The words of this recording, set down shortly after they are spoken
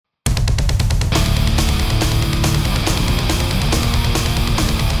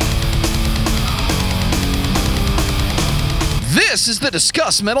This is the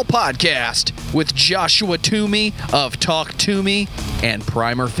Discuss Metal Podcast with Joshua Toomey of Talk Toomey and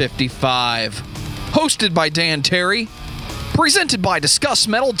Primer 55. Hosted by Dan Terry. Presented by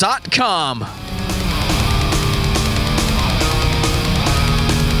DiscussMetal.com.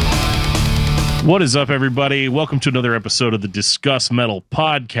 What is up, everybody? Welcome to another episode of the Discuss Metal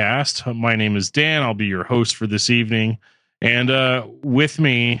Podcast. My name is Dan. I'll be your host for this evening. And with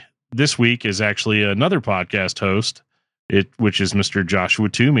me this week is actually another podcast host, which is Mr. Joshua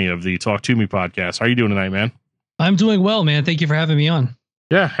Toomey of the Talk Toomey podcast. How are you doing tonight, man? I'm doing well, man. Thank you for having me on.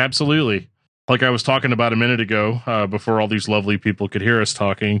 Yeah, absolutely. Like I was talking about a minute ago, before all these lovely people could hear us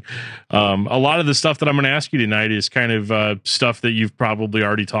talking, a lot of the stuff that I'm going to ask you tonight is kind of stuff that you've probably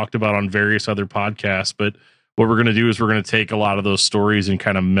already talked about on various other podcasts. But what we're going to do is we're going to take a lot of those stories and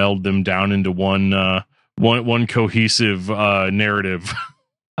kind of meld them down into one cohesive narrative.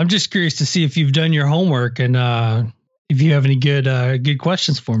 I'm just curious to see if you've done your homework and if you have any good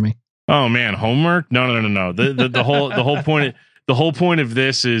questions for me. Oh man, homework? No. The whole point of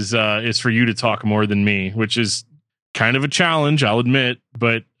this is for you to talk more than me, which is kind of a challenge, I'll admit.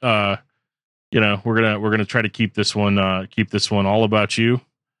 But we're gonna try to keep this one all about you,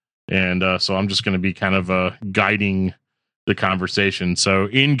 and so I'm just gonna be kind of guiding the conversation. So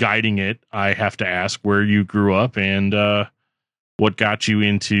in guiding it, I have to ask where you grew up and what got you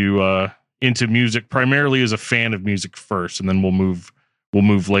into music, primarily as a fan of music first, and then we'll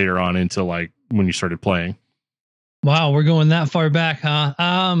move later on into like when you started playing. Wow, we're going that far back, huh?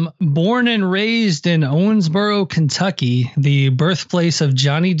 Born and raised in Owensboro, Kentucky, the birthplace of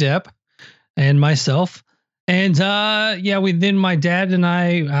Johnny Depp and myself. And then my dad and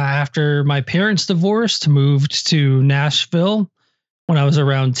I, after my parents divorced, moved to Nashville when I was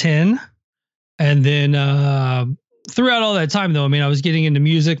around 10. And then throughout all that time, though, I mean, I was getting into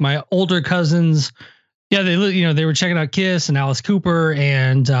music. My older cousins, they were checking out Kiss and Alice Cooper,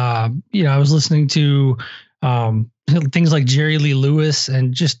 and I was listening to things like Jerry Lee Lewis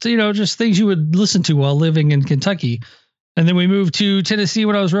and just things you would listen to while living in Kentucky. And then we moved to Tennessee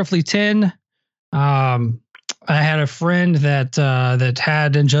when I was roughly 10. I had a friend that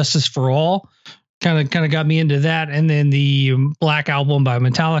had Injustice for All, kind of got me into that. And then the Black Album by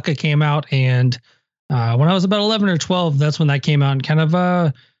Metallica came out, and when I was about 11 or 12, that's when that came out and kind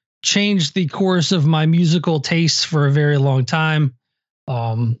of changed the course of my musical tastes for a very long time.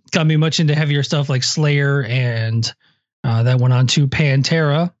 Got me much into heavier stuff like Slayer, and that went on to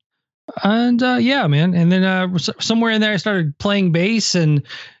Pantera. And man. And then somewhere in there, I started playing bass and,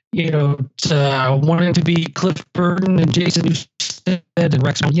 wanting to be Cliff Burton and Jason Newsted and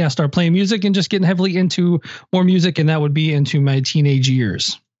Rex. Yeah, started playing music and just getting heavily into more music. And that would be into my teenage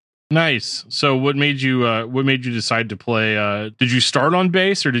years. Nice. So what made you decide to play? Did you start on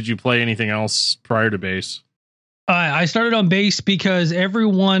bass or did you play anything else prior to bass? I started on bass because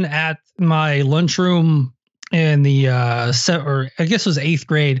everyone at my lunchroom in the I guess it was 8th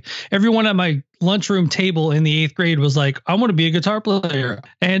grade, everyone at my lunchroom table in the 8th grade was like, I want to be a guitar player.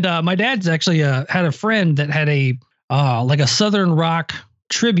 And my dad's actually had a friend that had a Southern rock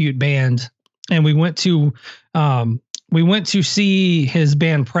tribute band, and we went to see his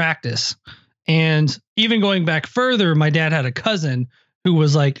band practice. And even going back further, my dad had a cousin who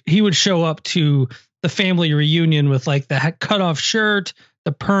was like, he would show up to the family reunion with like the cutoff shirt,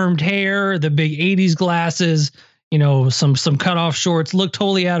 the permed hair, the big 80s glasses, some cutoff shorts, looked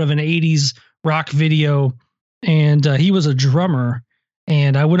totally out of an 80s rock video. And he was a drummer,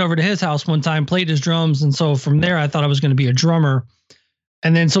 and I went over to his house one time, played his drums. And so from there, I thought I was going to be a drummer.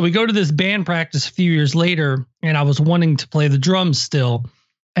 And then, so we go to this band practice a few years later, and I was wanting to play the drums still.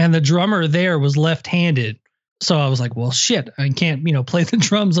 And the drummer there was left-handed. So I was like, well, shit, I can't, play the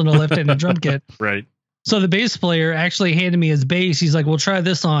drums on a left-handed drum kit. Right. So the bass player actually handed me his bass. He's like, well, try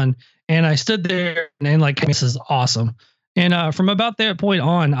this on. And I stood there and like, this is awesome. And from about that point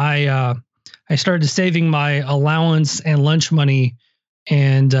on, I started saving my allowance and lunch money,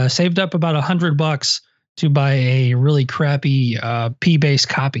 and saved up about $100 to buy a really crappy P-bass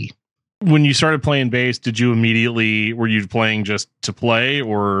copy. When you started playing bass, were you playing just to play,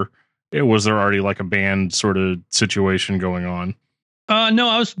 or was there already like a band sort of situation going on? No,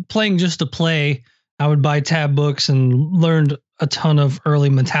 I was playing just to play. I would buy tab books and learned a ton of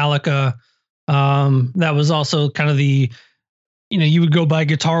early Metallica. That was also kind of you would go by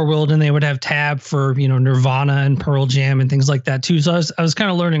Guitar World and they would have tab for, Nirvana and Pearl Jam and things like that too. So I was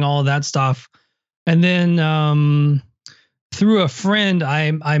kind of learning all of that stuff. And then through a friend, I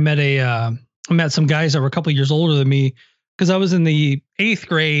met some guys that were a couple years older than me, because I was in the 8th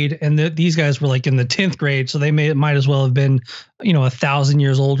grade and these guys were like in the 10th grade. So they might as well have been, 1,000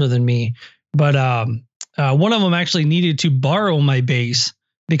 years older than me. But one of them actually needed to borrow my bass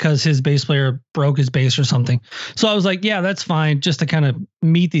because his bass player broke his bass or something. So I was like, yeah, that's fine, just to kind of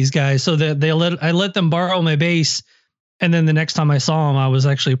meet these guys. So that I let them borrow my bass. And then the next time I saw them, I was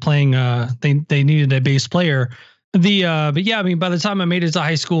actually playing, they needed a bass player. But yeah, I mean, by the time I made it to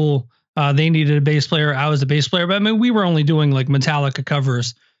high school, they needed a bass player. I was a bass player, but I mean, we were only doing like Metallica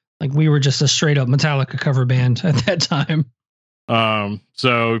covers. Like we were just a straight up Metallica cover band at that time.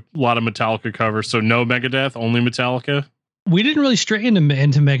 So a lot of Metallica covers. So no Megadeth, only Metallica. We didn't really stray into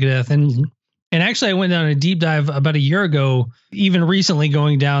Megadeth, and actually I went down a deep dive about a year ago, even recently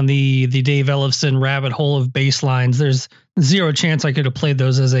going down the Dave Ellefson rabbit hole of bass lines. There's zero chance I could have played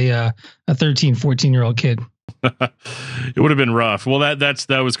those as a 13, 14-year-old kid. It would have been rough. Well,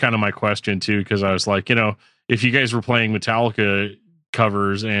 that was kind of my question too, because I was like, if you guys were playing Metallica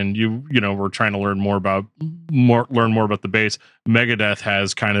covers and you were trying to learn more about the bass, Megadeth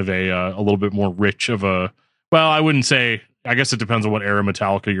has kind of a little bit more rich of a, well, I wouldn't say, I guess it depends on what era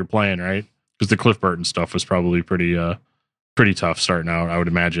Metallica you're playing, right? Because the Cliff Burton stuff was probably pretty tough starting out, I would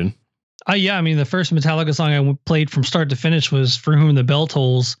imagine. Yeah, I mean, the first Metallica song I played from start to finish was For Whom the Bell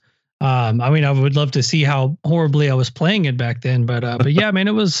Tolls. I mean, I would love to see how horribly I was playing it back then, but yeah, I mean,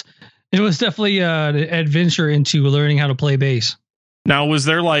 it was definitely an adventure into learning how to play bass. Now, was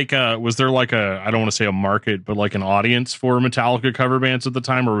there like a, I don't want to say a market, but like an audience for Metallica cover bands at the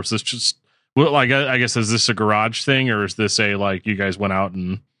time, or was this just, well, like, I guess, is this a garage thing, or is this a, like, you guys went out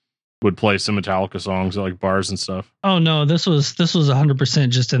and would play some Metallica songs at like bars and stuff? Oh no, this was 100%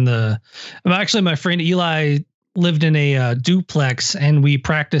 just in the, actually my friend Eli lived in a duplex and we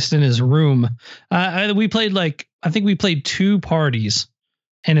practiced in his room. We played I think we played 2 parties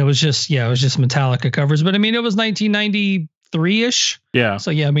and it was just Metallica covers, but I mean, it was 1993-ish. Yeah. So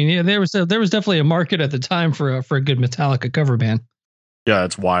yeah, I mean, yeah, there was definitely a market at the time for a good Metallica cover band. Yeah.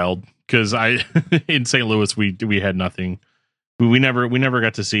 It's wild. Cause in St. Louis, we had nothing. We never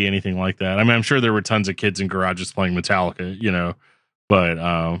got to see anything like that. I mean, I'm sure there were tons of kids in garages playing Metallica, but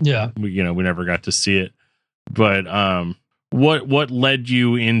yeah, we never got to see it. But what led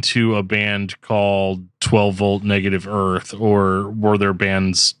you into a band called 12 Volt Negative Earth, or were there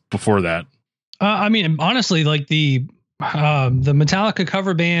bands before that? I mean, honestly, like the Metallica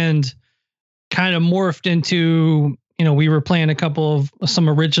cover band kind of morphed into, we were playing a couple of some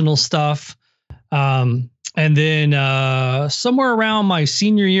original stuff. And then somewhere around my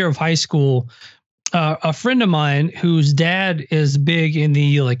senior year of high school, a friend of mine whose dad is big in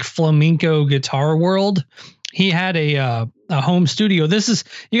the like flamenco guitar world, he had a home studio.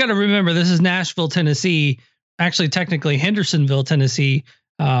 You got to remember, this is Nashville, Tennessee, actually technically Hendersonville, Tennessee,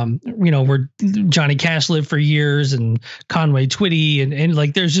 where Johnny Cash lived for years, and Conway Twitty, and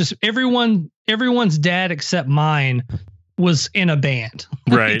like there's just everyone's dad except mine was in a band.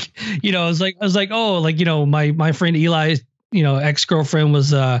 Right. I was like, oh, like, my friend Eli's, ex-girlfriend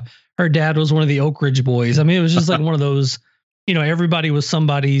was, her dad was one of the Oak Ridge Boys. I mean, it was just like one of those, everybody was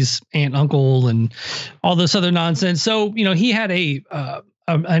somebody's aunt, uncle, and all this other nonsense. So, he had an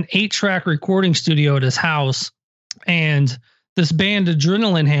 8-track recording studio at his house, and this band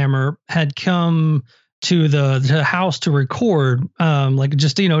Adrenaline Hammer had come to the house to record,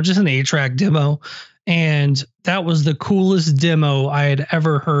 just an 8-track demo. And that was the coolest demo I had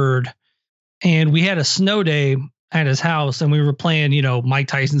ever heard. And we had a snow day at his house, and we were playing, Mike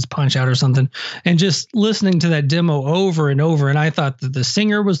Tyson's Punch Out or something, and just listening to that demo over and over. And I thought that the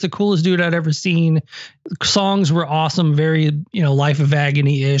singer was the coolest dude I'd ever seen. Songs were awesome, very, Life of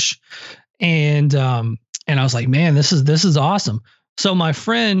Agony-ish. And I was like, man, this is awesome. So my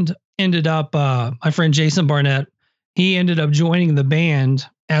friend Jason Barnett, he ended up joining the band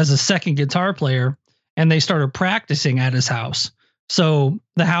as a second guitar player, and they started practicing at his house. So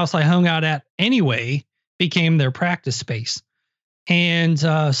the house I hung out at anyway became their practice space. And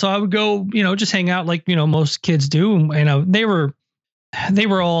so I would go, just hang out like, most kids do. And they were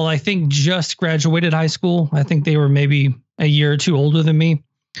all, I think, just graduated high school. I think they were maybe a year or 2 older than me.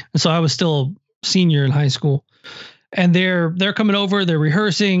 And so I was still a senior in high school. And they're coming over, they're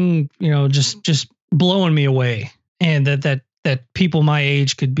rehearsing, just blowing me away. And that people my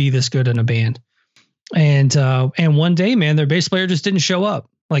age could be this good in a band. And one day, man, their bass player just didn't show up.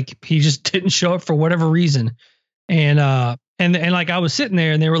 Like, he just didn't show up for whatever reason. And like, I was sitting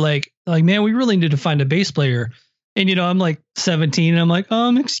there and they were like, man, we really need to find a bass player. And, I'm like 17 and I'm like,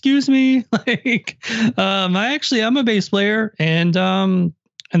 excuse me. Like, I'm a bass player. And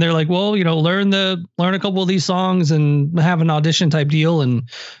they're like, well, learn a couple of these songs and have an audition type deal. And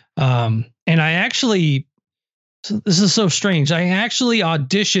I actually, so this is so strange. I actually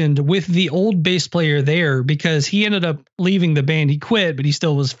auditioned with the old bass player there because he ended up leaving the band. He quit, but he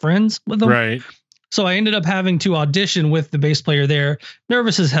still was friends with them. Right. So I ended up having to audition with the bass player there,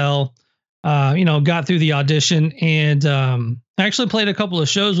 nervous as hell. Got through the audition, and I actually played a couple of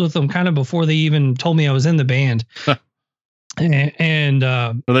shows with them kind of before they even told me I was in the band. and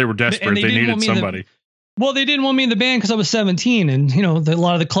well, they were desperate. They needed somebody. They didn't want me in the band because I was 17, and a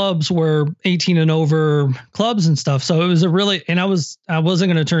lot of the clubs were 18 and over clubs and stuff. So it was I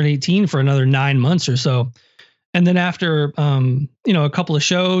wasn't going to turn 18 for another 9 months or so. And then after, a couple of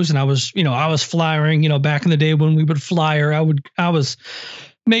shows, and I was flyering, back in the day when we would flyer, I was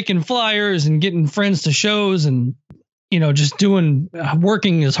making flyers and getting friends to shows, and, just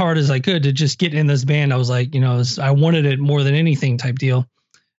working as hard as I could to just get in this band. I was like, I wanted it more than anything type deal.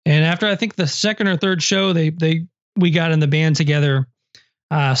 And after, I think the second or third show, we got in the band together,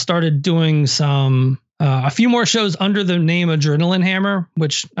 started doing a few more shows under the name Adrenaline Hammer,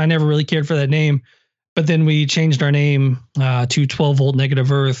 which I never really cared for that name. But then we changed our name to 12 Volt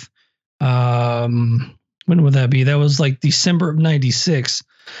Negative Earth. When would that be? That was like December of 96.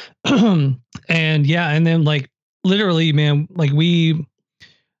 And then like literally, man, like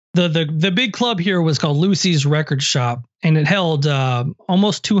the big club here was called Lucy's Record Shop, and it held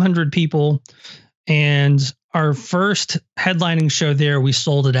almost 200 people. And our first headlining show there, we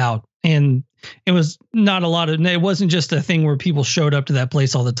sold it out. And it was not it wasn't just a thing where people showed up to that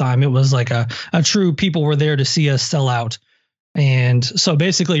place all the time. It was like a true people were there to see us sell out. And so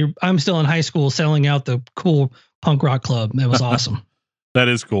basically I'm still in high school selling out the cool punk rock club. It was awesome. That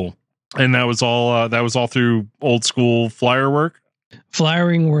is cool. And that was all through old school flyer work.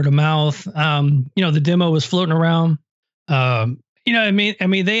 Flyering, word of mouth. The demo was floating around.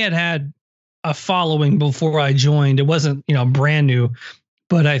 They had a following before I joined. It wasn't, brand new,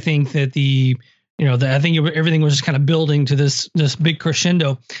 but I think that everything was just kind of building to this big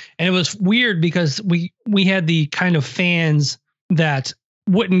crescendo. And it was weird because we had the kind of fans that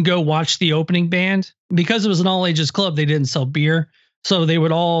wouldn't go watch the opening band because it was an all ages club. They didn't sell beer. So we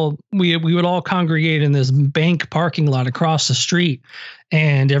would all congregate in this bank parking lot across the street,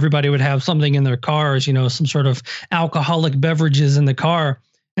 and everybody would have something in their cars, some sort of alcoholic beverages in the car.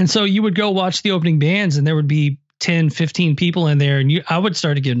 And so you would go watch the opening bands, and there would be 10, 15 people in there. And I would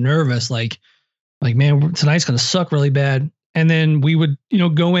start to get nervous, like, man, tonight's going to suck really bad. And then we would,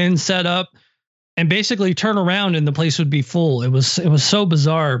 go in, set up, and basically turn around and the place would be full. It was so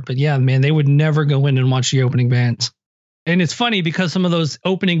bizarre, but yeah, man, they would never go in and watch the opening bands. And it's funny because some of those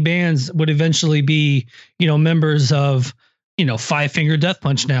opening bands would eventually be, members of, Five Finger Death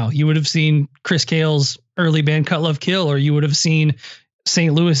Punch. Now you would have seen Chris Cale's early band Cut Love Kill, or you would have seen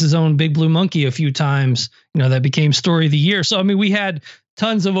St. Louis's own Big Blue Monkey a few times, that became Story of the Year. So, we had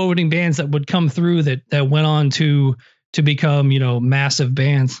tons of opening bands that would come through that went on to become, massive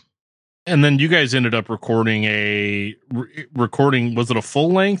bands. And then you guys ended up recording was it a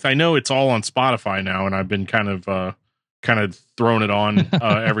full length? I know it's all on Spotify now, and I've been kind of throwing it on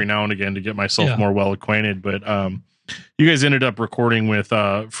every now and again to get myself more well acquainted. But you guys ended up recording with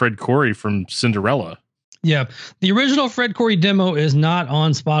Fred Coury from Cinderella. Yeah, the original Fred Coury demo is not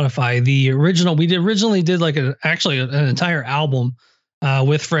on Spotify. The original, we originally did like an entire album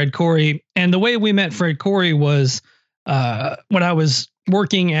with Fred Coury. And the way we met Fred Coury was when I was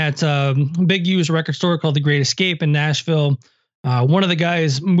working at a big used record store called The Great Escape in Nashville. One of the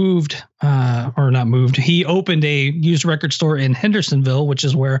guys he opened a used record store in Hendersonville, which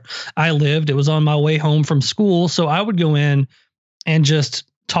is where I lived. It was on my way home from school. So I would go in and just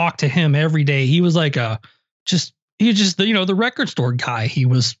talk to him every day. He was like the record store guy. He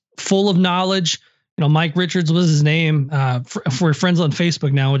was full of knowledge. Mike Richards was his name. We're friends on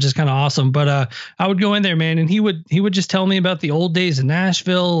Facebook now, which is kind of awesome. But I would go in there, man, and he would just tell me about the old days in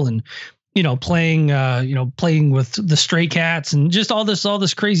Nashville and, playing with the Stray Cats and just all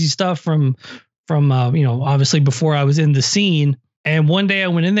this crazy stuff from obviously before I was in the scene. And one day I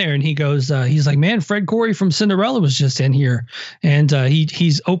went in there and he goes, he's like, man, Fred Coury from Cinderella was just in here, and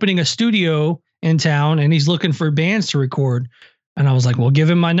he's opening a studio in town and he's looking for bands to record. And I was like, well, give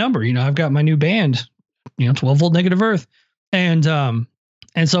him my number. I've got my new band, 12 Volt Negative Earth. And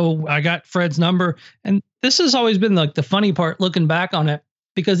so I got Fred's number. And this has always been like the funny part looking back on it,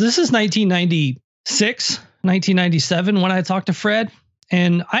 because this is 1996, 1997 when I talked to Fred,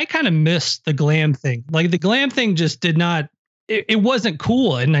 and I kind of missed the glam thing. Like the glam thing just did not, it wasn't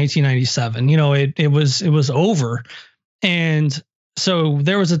cool in 1997. It was over. And so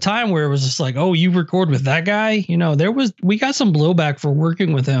there was a time where it was just like, oh, you record with that guy? We got some blowback for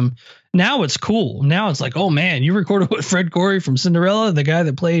working with him. Now it's cool. Now it's like, oh man, you recorded with Fred Coury from Cinderella, the guy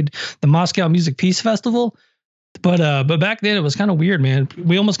that played the Moscow Music Peace Festival. But back then it was kind of weird, man.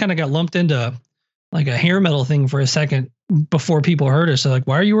 We almost kind of got lumped into like a hair metal thing for a second before people heard us. So like,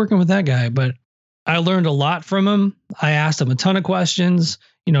 why are you working with that guy? But I learned a lot from him. I asked him a ton of questions.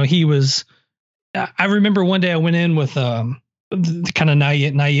 I remember one day I went in with the kind of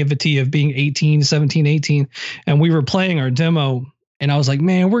naivety of being 17, 18, and we were playing our demo, and I was like,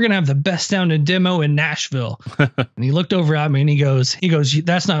 man, we're going to have the best sounding demo in Nashville. And he looked over at me and he goes,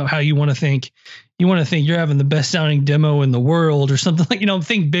 that's not how you want to think. You want to think you're having the best sounding demo in the world or something like,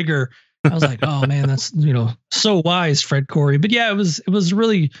 think bigger. I was like, oh man, that's, so wise, Fred Coury. But yeah, it was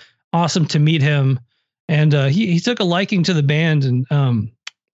really awesome to meet him. And he took a liking to the band, and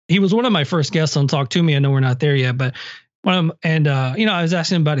he was one of my first guests on Talk to Me. I know we're not there yet, but I was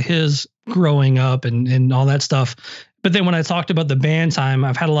asking him about his growing up and all that stuff. But then when I talked about the band time,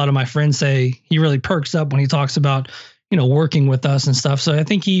 I've had a lot of my friends say he really perks up when he talks about, working with us and stuff. So I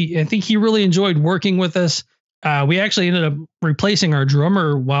think he really enjoyed working with us. We actually ended up replacing our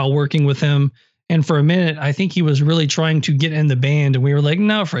drummer while working with him. And for a minute, I think he was really trying to get in the band. And we were like,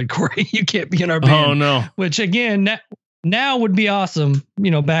 no, Fred Coury, you can't be in our band. Oh, no. Which again, now would be awesome,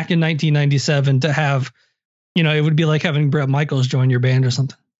 back in 1997 to have, it would be like having Bret Michaels join your band or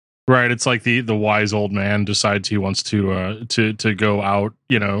something. Right. It's like the wise old man decides he wants to go out,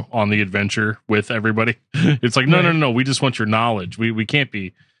 on the adventure with everybody. It's like, no. We just want your knowledge. We can't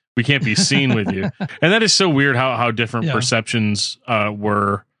be seen with you. And that is so weird how different perceptions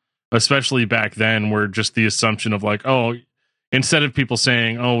were, especially back then, where just the assumption of like, oh, instead of people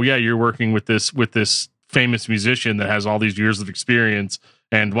saying, oh yeah, you're working with this famous musician that has all these years of experience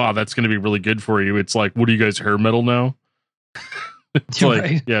and wow, that's going to be really good for you. It's like, what do you guys hair metal know? It's like,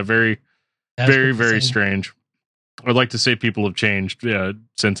 right. Yeah, very, that's very, very strange. I'd like to say people have changed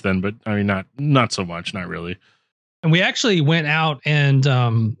since then, but I mean, not so much, not really. And we actually went out and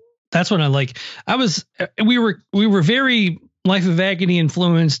that's when we were very Life of Agony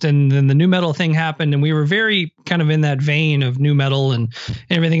influenced, and then the new metal thing happened, and we were very kind of in that vein of new metal and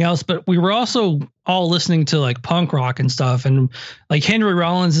everything else. But we were also all listening to like punk rock and stuff, and like Henry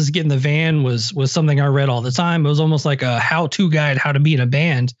Rollins' Get in the Van was something I read all the time. It was almost like a how-to guide how to be in a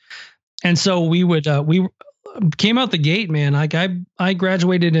band. And so we came out the gate, man. Like I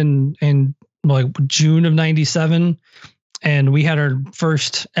graduated in like June of '97, and we had our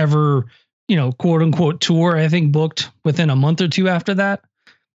first ever, quote unquote tour, I think, booked within a month or two after that.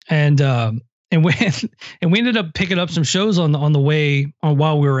 And we ended up picking up some shows on the way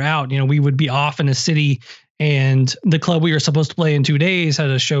while we were out. We would be off in a city, and the club we were supposed to play in 2 days had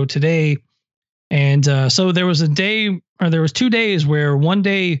a show today. And so there was 2 days where one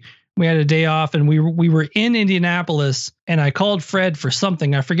day we had a day off, and we were in Indianapolis, and I called Fred for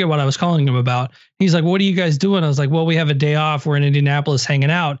something. I forget what I was calling him about. He's like, what are you guys doing? I was like, well, we have a day off. We're in Indianapolis hanging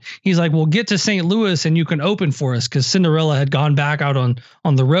out. He's like, well, get to St. Louis and you can open for us, because Cinderella had gone back out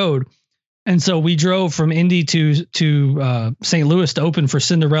on the road. And so we drove from Indy to St. Louis to open for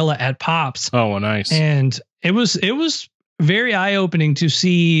Cinderella at Pops. Oh, nice. And it was very eye-opening to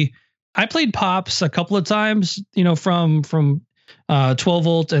see. I played Pops a couple of times, from 12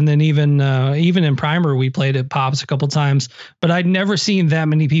 volt, and then even in Primer we played at Pops a couple times, but I'd never seen that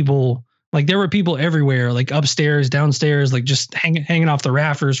many people. Like there were people everywhere, like upstairs, downstairs, like just hanging off the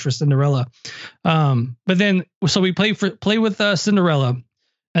rafters for Cinderella. But then so we play with Cinderella,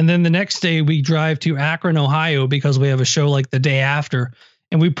 and then the next day we drive to Akron, Ohio, because we have a show like the day after,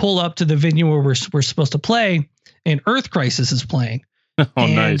 and we pull up to the venue where we're supposed to play, and Earth Crisis is playing. Oh,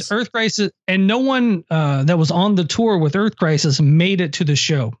 and nice. Earth Crisis, and no one that was on the tour with Earth Crisis made it to the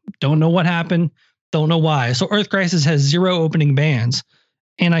show. Don't know what happened. Don't know why. So Earth Crisis has 0 opening bands,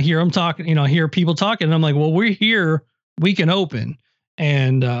 and I hear them talking. I hear people talking, and I'm like, well, we're here. We can open.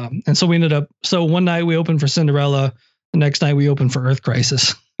 And so we ended up. So one night we opened for Cinderella. The next night we opened for Earth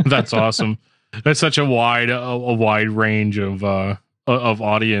Crisis. That's awesome. That's such a wide range of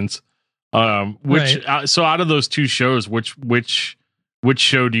audience. Right. So out of those 2 shows, which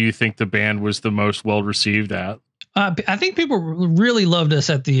show do you think the band was the most well received at? I think people really loved us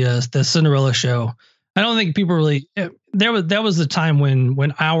at the Cinderella show. I don't think people really. That was the time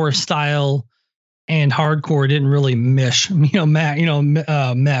when our style and hardcore didn't really mesh.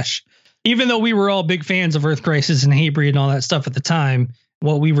 Mesh. Even though we were all big fans of Earth Crisis and Hatebreed and all that stuff at the time,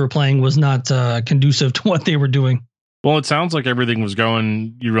 what we were playing was not conducive to what they were doing. Well, it sounds like everything was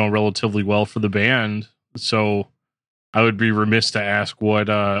going relatively well for the band. So I would be remiss to ask what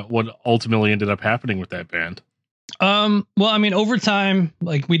ultimately ended up happening with that band. Well, I mean, over time,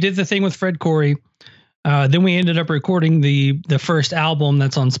 like we did the thing with Fred Coury. Then we ended up recording the first album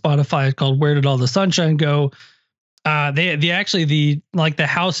that's on Spotify called Where Did All the Sunshine Go? The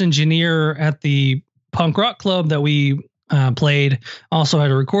house engineer at the punk rock club that we played also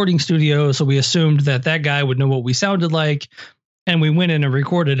had a recording studio. So we assumed that guy would know what we sounded like. and we went in and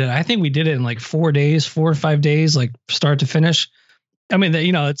recorded it. I think we did it in like 4 days, 4 or 5 days, like start to finish. I mean,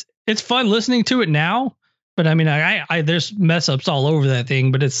 it's fun listening to it now, but I mean, I there's mess ups all over that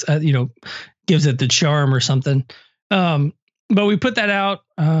thing, but it's gives it the charm or something. But we put that out,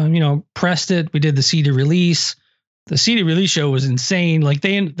 pressed it. We did the CD release. The CD release show was insane. Like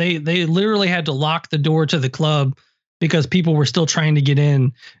they literally had to lock the door to the club because people were still trying to get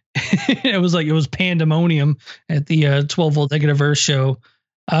in. It was pandemonium at the 12 Volt Negative Earth show.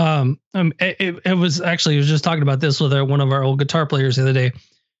 It was just talking about this with one of our old guitar players the other day.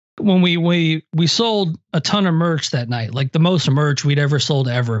 When we sold a ton of merch that night, like the most merch we'd ever sold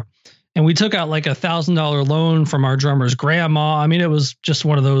ever. And we took out like $1,000 loan from our drummer's grandma. I mean, it was just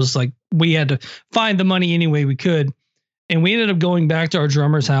one of those, like we had to find the money any way we could. And we ended up going back to our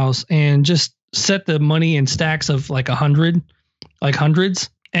drummer's house and just set the money in stacks of like 100, like hundreds.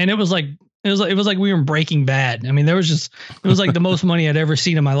 And it was like we were in Breaking Bad. I mean, it was like the most money I'd ever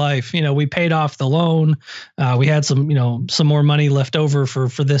seen in my life. We paid off the loan. We had some more money left over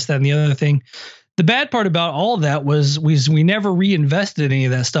for this, that, and the other thing. The bad part about all of that was we never reinvested any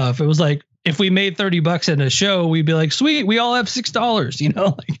of that stuff. It was like, if we made $30 at a show, we'd be like, sweet, we all have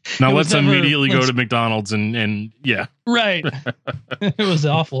 $6, Like, now let's immediately go to McDonald's and yeah. Right. It was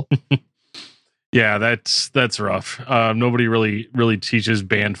awful. Yeah, that's rough. Nobody really teaches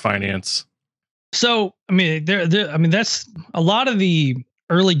band finance. So, I mean, that's a lot of the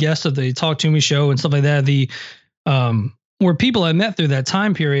early guests of the Talk to Me show and stuff like that. The were people I met through that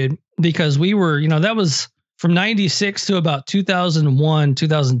time period, because we were, that was from 96 to about 2001,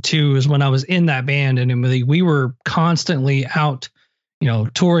 2002 is when I was in that band. And we were constantly out,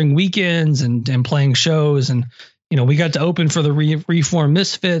 touring weekends and playing shows. And, we got to open for the Reformed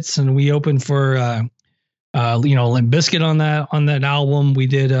Misfits, and we opened for, Limp Bizkit on that album. We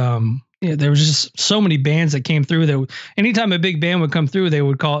did, there was just so many bands that came through that anytime a big band would come through, they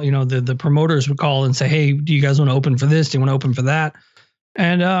would call, the promoters would call and say, hey, do you guys want to open for this? Do you want to open for that?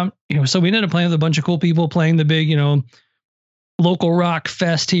 And, so we ended up playing with a bunch of cool people, playing the big, local rock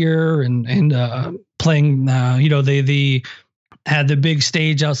fest here and playing, they had the big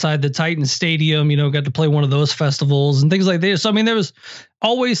stage outside the Titan Stadium, got to play one of those festivals and things like this. So, I mean, there was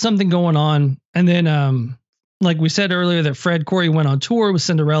always something going on. And then, like we said earlier, that Fred Coury went on tour with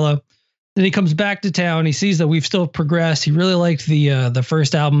Cinderella. Then he comes back to town. He sees that we've still progressed. He really liked the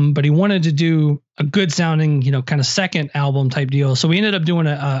first album, but he wanted to do a good sounding, kind of second album type deal. So we ended up doing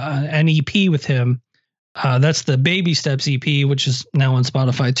an EP with him. That's the Baby Steps EP, which is now on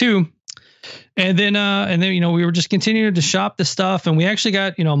Spotify too. And then, we were just continuing to shop the stuff, and we actually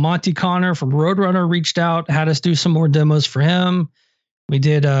got, Monty Connor from Roadrunner reached out, had us do some more demos for him. We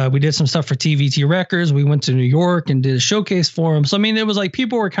did some stuff for TVT Records. We went to New York and did a showcase for them. So, I mean, it was like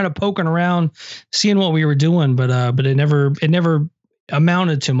people were kind of poking around, seeing what we were doing, but it never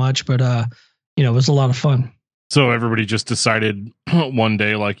amounted to much, but it was a lot of fun. So everybody just decided one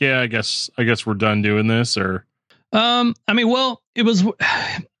day, like, yeah, I guess we're done doing this, or. I mean, well, it was, we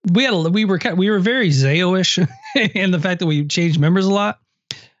were very Zayo-ish in the fact that we changed members a lot.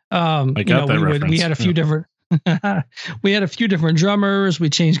 I got that reference. We had a few different, we had a few different drummers. We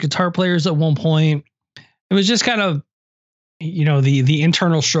changed guitar players at one point. It was just kind of, the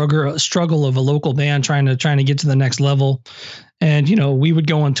internal struggle of a local band trying to get to the next level. And, we would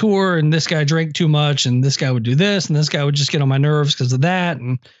go on tour, and this guy drank too much, and this guy would do this, and this guy would just get on my nerves because of that.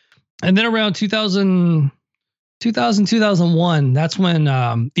 And then around 2001, that's when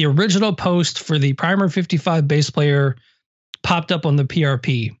the original post for the Primer 55 bass player popped up on the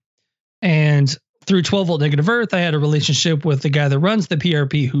PRP. And through 12 Volt Negative Earth, I had a relationship with the guy that runs the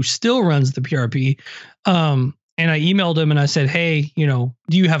PRP, who still runs the PRP. And I emailed him and I said, hey, do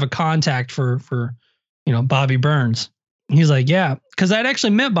you have a contact for Bobby Burns? He's like, yeah. Because I'd actually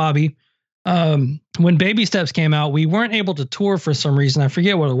met Bobby when Baby Steps came out. We weren't able to tour for some reason. I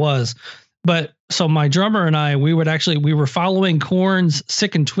forget what it was. But so my drummer and I, we were following Korn's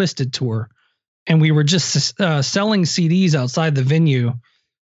Sick and Twisted tour, and we were just selling CDs outside the venue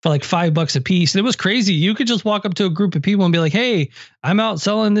for like $5 a piece. And it was crazy. You could just walk up to a group of people and be like, hey, I'm out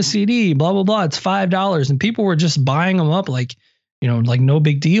selling this CD, blah, blah, blah. It's $5. And people were just buying them up like no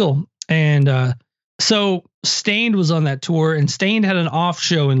big deal. And so Stained was on that tour, and Stained had an off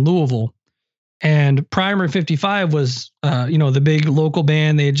show in Louisville. And Primer 55 was, the big local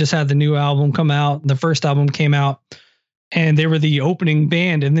band. They had just had the new album come out. The first album came out, and they were the opening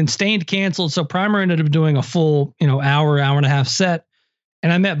band. And then Stained canceled, so Primer ended up doing a full, hour and a half set.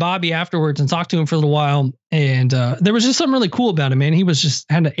 And I met Bobby afterwards and talked to him for a little while. And there was just something really cool about him, man. He was just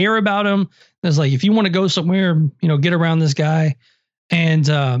had an air about him. It was like, if you want to go somewhere, get around this guy. And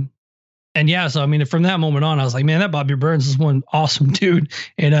yeah, so I mean, from that moment on, I was like, man, that Bobby Burns is one awesome dude,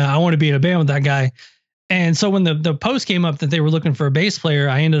 and I want to be in a band with that guy. And so when the post came up that they were looking for a bass player,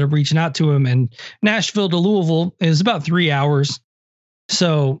 I ended up reaching out to him. And Nashville to Louisville is about 3 hours.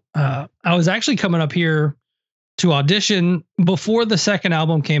 So I was actually coming up here to audition before the second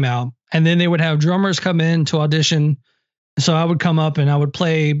album came out. And then they would have drummers come in to audition. So I would come up and I would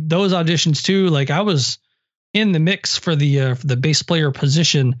play those auditions too. Like I was in the mix for the bass player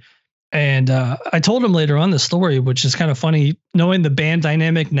position. And I told him later on the story, which is kind of funny, knowing the band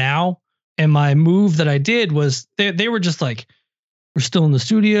dynamic now. And my move that I did was they were just like, we're still in the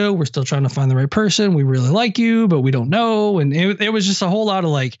studio. We're still trying to find the right person. We really like you, but we don't know. And it was just a whole lot of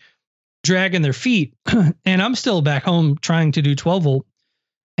like dragging their feet. And I'm still back home trying to do 12 volt.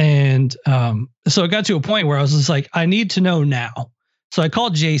 And so it got to a point where I was just like, I need to know now. So I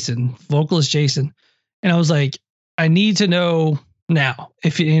called Jason, vocalist Jason, and I was like, I need to know now.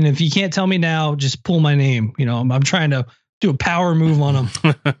 If you can't tell me now, just pull my name. You know, I'm trying to do a power move on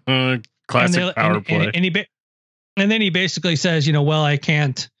him. Classic power play. And then he basically says, you know, well, I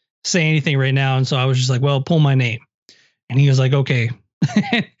can't say anything right now. And so I was just like, well, pull my name. And he was like, okay.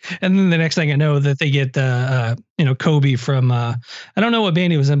 And then the next thing I know that they get, Kobe from, I don't know what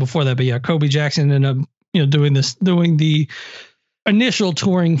band he was in before that, but yeah, Kobe Jackson ended up, doing the initial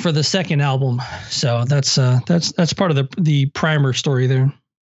touring for the second album. So that's part of the primer story there.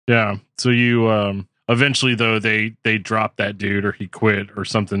 Yeah. So you, eventually though, they dropped that dude or he quit or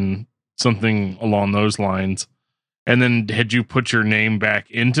something along those lines. And then had you put your name back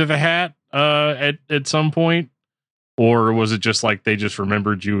into the hat at some point? Or was it just like they just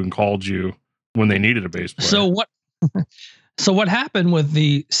remembered you and called you when they needed a bass player? So what happened with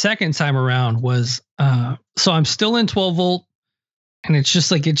the second time around was so I'm still in 12 volt and it's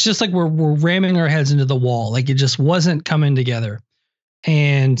just like we're ramming our heads into the wall. Like it just wasn't coming together.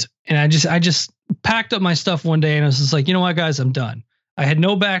 And I just packed up my stuff one day and I was just like, you know what, guys, I'm done. I had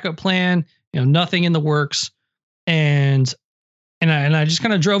no backup plan, nothing in the works. And I just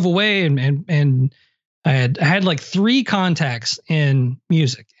kind of drove away and I had like 3 contacts in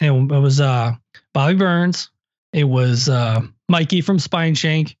music. And it was Bobby Burns, it was Mikey from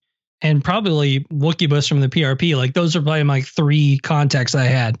Spineshank, and probably Wookieebus from the PRP. Like those are probably my 3 contacts I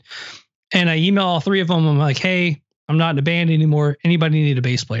had. And I emailed all 3 of them. I'm like, hey, I'm not in a band anymore. Anybody need a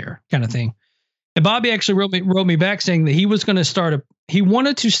bass player kind of thing. And Bobby actually wrote me back saying that he was going to he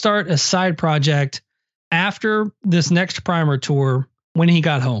wanted to start a side project after this next primer tour when he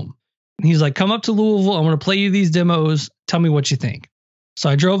got home. And he's like, come up to Louisville. I want to play you these demos. Tell me what you think. So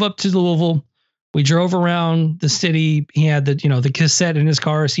I drove up to Louisville. We drove around the city. He had the cassette in his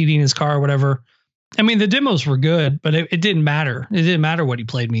car, CD in his car, whatever. I mean, the demos were good, but it didn't matter. It didn't matter what he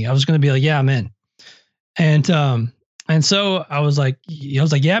played me. I was going to be like, yeah, I'm in. And so I was like,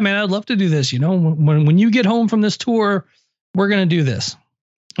 yeah, man, I'd love to do this. When you get home from this tour, we're going to do this.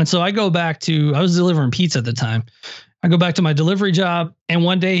 And so I go back I was delivering pizza at the time. I go back to my delivery job. And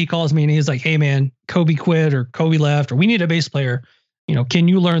one day he calls me and he's like, hey man, Kobe quit or Kobe left, or we need a bass player. Can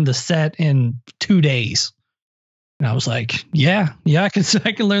you learn the set in 2 days? And I was like, yeah, I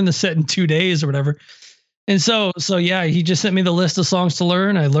can learn the set in 2 days or whatever. And so yeah, he just sent me the list of songs to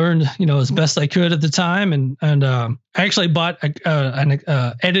learn. I learned, as best I could at the time. And I actually bought an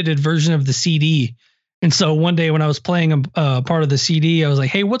edited version of the CD. And so one day when I was playing a part of the CD, I was like,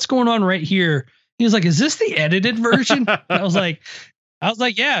 hey, what's going on right here? He was like, is this the edited version? I was like,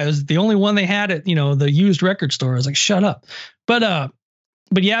 yeah, it was the only one they had at, the used record store. I was like, shut up.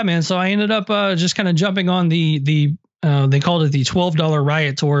 But yeah, man. So I ended up just kind of jumping on the they called it the $12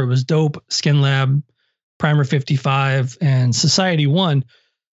 Riot Tour. It was Dope, Skin Lab, Primer 55, and Society 1.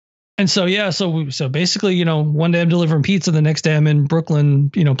 And so, yeah, so basically, one day I'm delivering pizza, the next day I'm in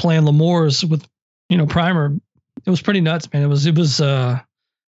Brooklyn, playing L'Amour's with, Primer. It was pretty nuts, man. It was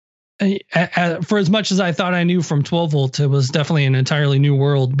for as much as I thought I knew from 12 volt, it was definitely an entirely new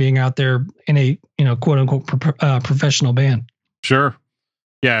world being out there in a, quote unquote professional band. Sure.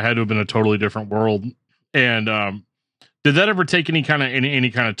 Yeah. It had to have been a totally different world. And, did that ever take any kind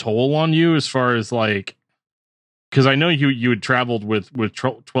of toll on you as far as like, because I know you had traveled with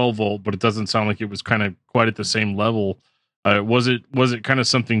 12 volt, but it doesn't sound like it was kind of quite at the same level. Was it kind of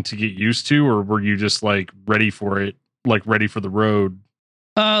something to get used to, or were you just like ready for it, like ready for the road?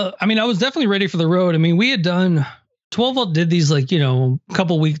 I mean, I was definitely ready for the road. I mean, we had done 12 volt did these like,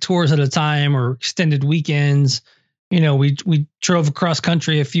 couple week tours at a time or extended weekends. We drove across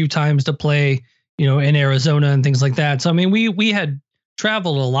country a few times to play, in Arizona and things like that. So, I mean, we had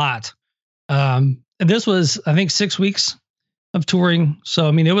traveled a lot. And this was, I think, 6 weeks of touring. So,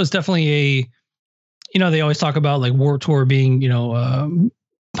 I mean, it was definitely they always talk about like Warped Tour being,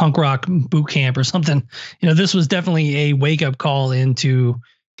 punk rock boot camp or something. This was definitely a wake up call into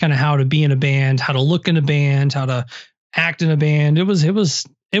kind of how to be in a band, how to look in a band, how to act in a band. It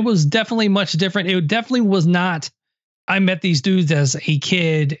was definitely much different. It definitely was not, I met these dudes as a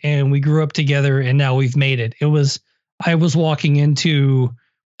kid and we grew up together and now we've made it. I was walking into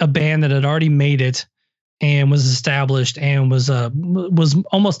a band that had already made it and was established and was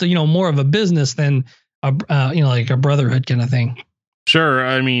almost, more of a business than like a brotherhood kind of thing. Sure.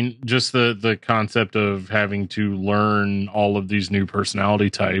 I mean, just the concept of having to learn all of these new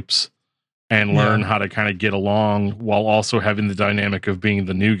personality types and learn how to kind of get along while also having the dynamic of being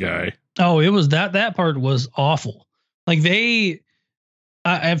the new guy. Oh, it was that part was awful. Like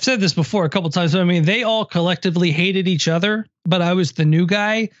I've said this before a couple of times. I mean, they all collectively hated each other, but I was the new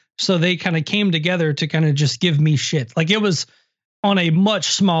guy. So they kind of came together to kind of just give me shit. Like it was on a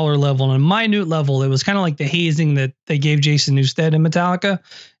much smaller level, on a minute level. It was kind of like the hazing that they gave Jason Newsted in Metallica.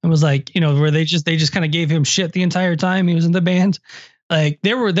 It was like, where they just kind of gave him shit the entire time he was in the band. Like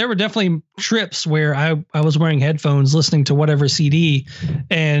there were definitely trips where I was wearing headphones listening to whatever CD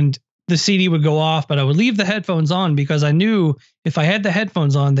and the CD would go off, but I would leave the headphones on because I knew if I had the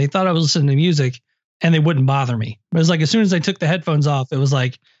headphones on, they thought I was listening to music and they wouldn't bother me. But it was like, as soon as I took the headphones off, it was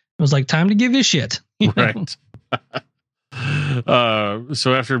like time to give you shit. Right.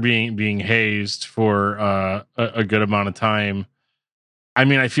 So after being hazed for a good amount of time, I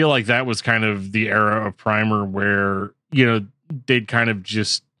mean, I feel like that was kind of the era of Primer where, they'd kind of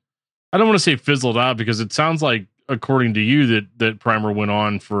just, I don't want to say fizzled out because it sounds like, according to you, that Primer went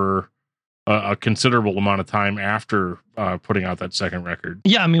on for a considerable amount of time after putting out that second record.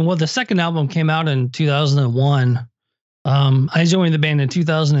 Yeah. I mean, well, the second album came out in 2001. I joined the band in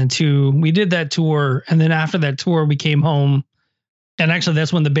 2002. We did that tour. And then after that tour, we came home. And actually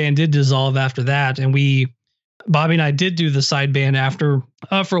that's when the band did dissolve after that. And Bobby and I did do the side band after,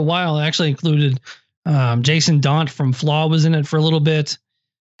 for a while. It actually included Jason Daunt from Flaw was in it for a little bit.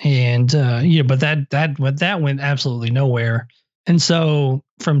 And, but that went absolutely nowhere. And so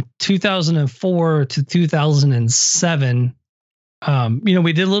from 2004 to 2007,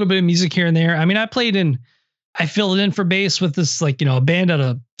 we did a little bit of music here and there. I mean, I filled in for bass with this, a band out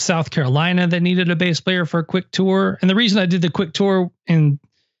of South Carolina that needed a bass player for a quick tour. And the reason I did the quick tour in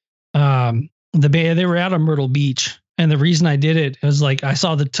the band, they were out of Myrtle Beach. And the reason I did it was I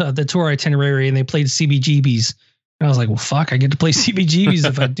saw the tour itinerary and they played CBGBs. And I was like, well, fuck, I get to play CBGBs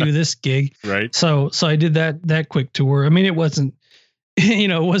if I do this gig. Right. So I did that quick tour. I mean, it wasn't,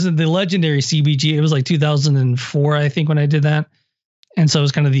 it wasn't the legendary CBG. It was like 2004, I think, when I did that. And so it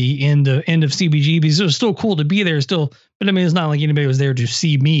was kind of the end of CBGBs. It was still cool to be there still, but I mean, it's not like anybody was there to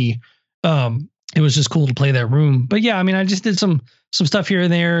see me. It was just cool to play that room. But yeah, I mean, I just did some stuff here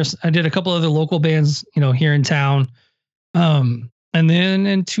and there. I did a couple other local bands, here in town. And then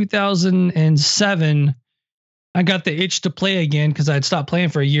in 2007, I got the itch to play again because I'd stopped playing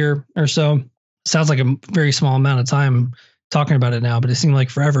for a year or so. Sounds like a very small amount of time talking about it now, but it seemed like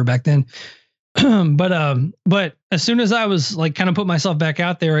forever back then. But as soon as I was kind of put myself back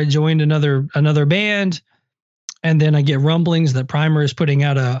out there, I joined another band, and then I get rumblings that Primer is putting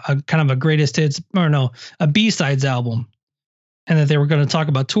out a kind of a greatest hits, a B-sides album, and that they were going to talk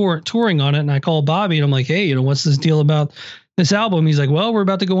about touring on it. And I called Bobby and I'm like, hey, what's this deal about this album? He's like, well, we're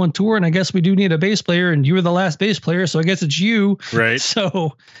about to go on tour and I guess we do need a bass player and you were the last bass player. So I guess it's you. Right.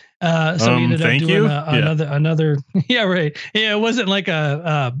 So we ended up doing another. Yeah. Right. Yeah. It wasn't like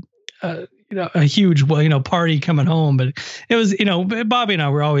a huge, party coming home, but it was, Bobby and I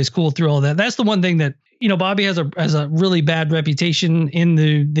were always cool through all that. That's the one thing that, Bobby has a really bad reputation in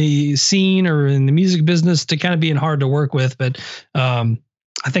the scene or in the music business to kind of being hard to work with. But,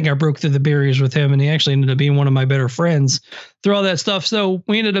 I think I broke through the barriers with him and he actually ended up being one of my better friends through all that stuff. So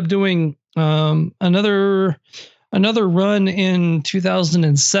we ended up doing, another run in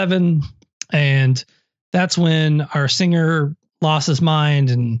 2007. And that's when our singer lost his mind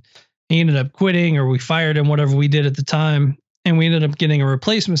and he ended up quitting, or we fired him, whatever we did at the time. And we ended up getting a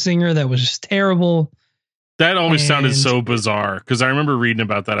replacement singer that was just terrible. That always sounded so bizarre because I remember reading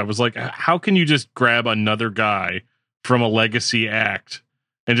about that. I was like, how can you just grab another guy from a legacy act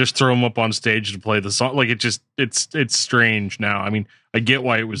and just throw him up on stage to play the song? Like it's strange now. I mean, I get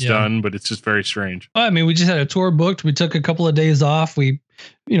why it was done, but it's just very strange. I mean, we just had a tour booked. We took a couple of days off. We,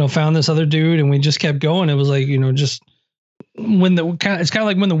 found this other dude and we just kept going. It was like, just when it's kind of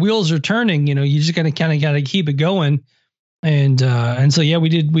like when the wheels are turning, you just got to keep it going. And so, yeah, we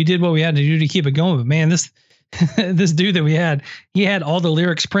did what we had to do to keep it going. But man, this dude that he had all the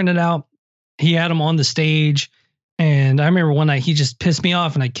lyrics printed out. He had them on the stage. And I remember one night he just pissed me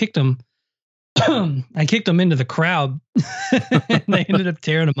off and I kicked him I kicked them into the crowd and they ended up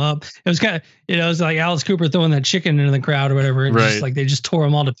tearing them up. It was kind of, it was like Alice Cooper throwing that chicken into the crowd or whatever. And just like, they just tore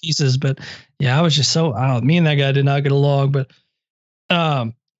them all to pieces. But yeah, I was just so, me and that guy did not get along, but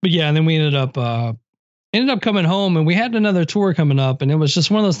yeah. And then we ended up coming home, and we had another tour coming up, and it was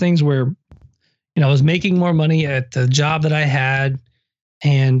just one of those things where, I was making more money at the job that I had.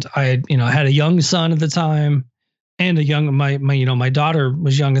 And I had a young son at the time, and my daughter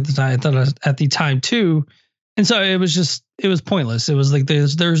was young at the time. I thought at the time too. And so it was pointless. It was like,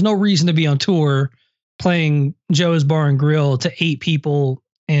 there's no reason to be on tour playing Joe's Bar and Grill to 8 people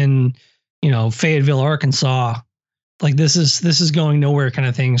in, Fayetteville, Arkansas. Like this is going nowhere kind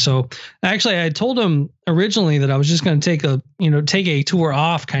of thing. So actually I told him originally that I was just going to take a tour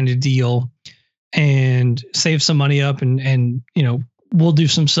off kind of deal and save some money up and we'll do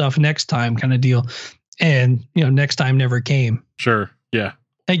some stuff next time kind of deal. And, next time never came. Sure. Yeah.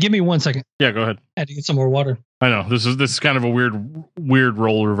 Hey, give me 1 second. Yeah, go ahead. I had to get some more water. I know this is kind of a weird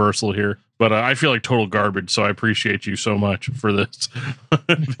role reversal here, but I feel like total garbage. So I appreciate you so much for this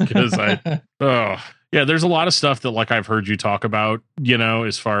because there's a lot of stuff that like I've heard you talk about,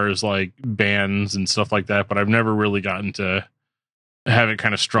 as far as like bands and stuff like that, but I've never really gotten to have it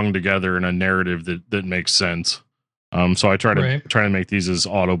kind of strung together in a narrative that makes sense. So I try to make these as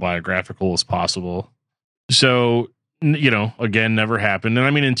autobiographical as possible. So, again, never happened. And I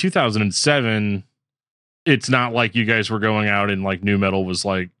mean, in 2007, it's not like you guys were going out and like nu metal was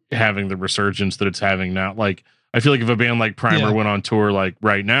like having the resurgence that it's having now. Like, I feel like if a band like Primer went on tour, like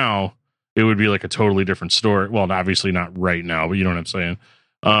right now, it would be like a totally different story. Well, obviously not right now, but you know what I'm saying?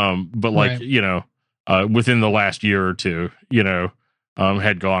 But like, within the last year or two,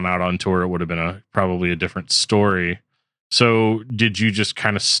 had gone out on tour, it would have been probably a different story. So did you just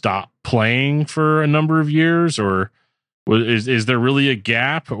kind of stop playing for a number of years, or is there really a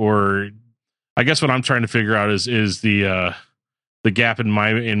gap? Or I guess what I'm trying to figure out is the gap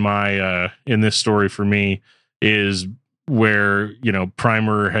in this story for me is where,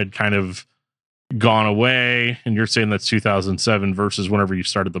 Primer had kind of gone away, and you're saying that's 2007 versus whenever you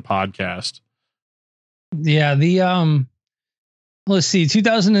started the podcast. Yeah. Let's see,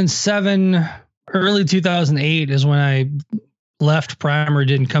 2007, early 2008 is when I left Primer,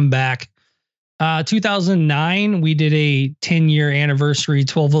 didn't come back. 2009, we did a 10-year anniversary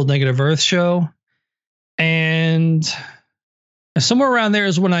 12 Volt Negative Earth show. And somewhere around there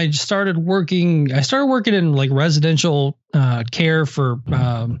is when I started working in like residential care for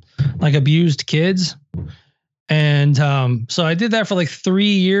like abused kids. And so I did that for like 3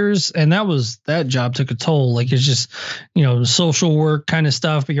 years, and that job took a toll. Like it's just, social work kind of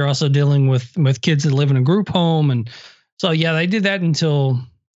stuff, but you're also dealing with kids that live in a group home. And so, yeah, I did that until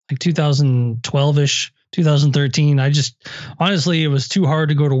like 2012-ish, 2013. Honestly, it was too hard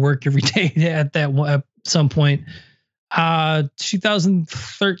to go to work every day at some point.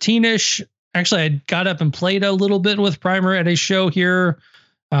 2013-ish, actually, I got up and played a little bit with Primer at a show here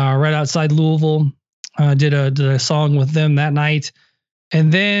right outside Louisville. Did a song with them that night.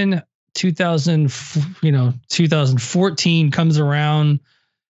 And then 2014 comes around.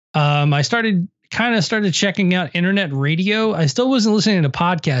 I started checking out internet radio. I still wasn't listening to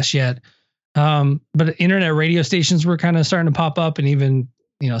podcasts yet. But internet radio stations were kind of starting to pop up, and even,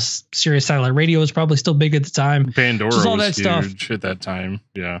 Sirius Satellite Radio was probably still big at the time. Pandora was all that huge stuff at that time.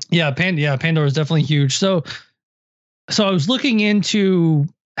 Yeah. Yeah. Pandora is definitely huge. So I was looking into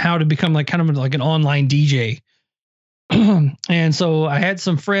how to become like kind of like an online DJ. And so I had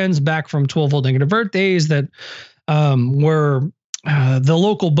some friends back from 12 Volt Negative Earth days that were the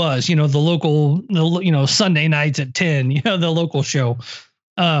local buzz, the local, Sunday nights at 10, the local show.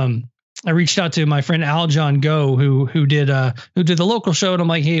 I reached out to my friend Al John Go, who did the local show. And I'm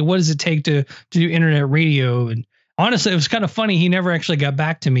like, hey, what does it take to do internet radio? And honestly, it was kind of funny. He never actually got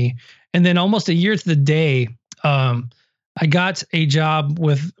back to me. And then almost a year to the day, I got a job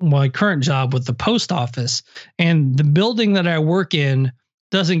with my current job with the post office, and the building that I work in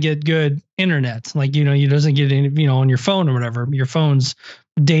doesn't get good internet. Like, you doesn't get any, on your phone or whatever, your phone's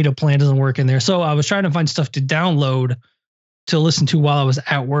data plan doesn't work in there. So I was trying to find stuff to download to listen to while I was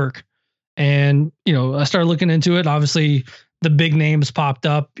at work. And, I started looking into it. Obviously the big names popped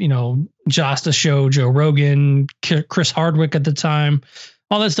up, Josta Show, Joe Rogan, Chris Hardwick at the time,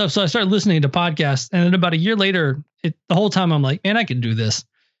 all that stuff. So I started listening to podcasts, and then about a year later, the whole time I'm like, man, I can do this.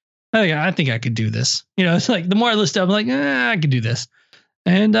 I think I could do this. It's like the more I listen, I'm like, I could do this.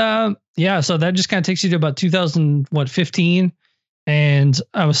 And so that just kind of takes you to about 2015. And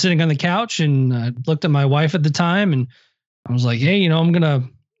I was sitting on the couch, and I looked at my wife at the time, and I was like, hey, I'm gonna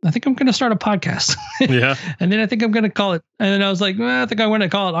I think I'm going to start a podcast. Yeah. And then I think I'm going to call it. And then I was like, I think I want to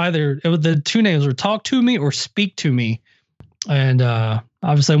call it either. It was the two names were Talk to Me or Speak to Me. And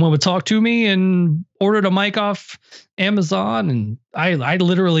obviously I went with Talk to Me and ordered a mic off Amazon. And I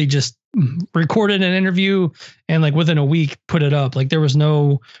literally just recorded an interview and like within a week put it up. Like there was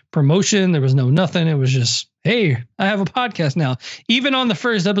no promotion. There was no nothing. It was just, hey, I have a podcast now. Even on the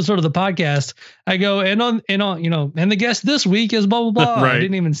first episode of the podcast, I go and on, and the guest this week is blah, blah, blah. Right. I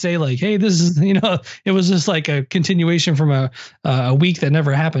didn't even say like, hey, this is, it was just like a continuation from a week that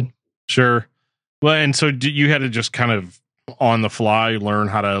never happened. Sure. Well, and so you had to just kind of on the fly learn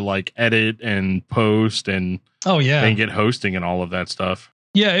how to like edit and post and get hosting and all of that stuff.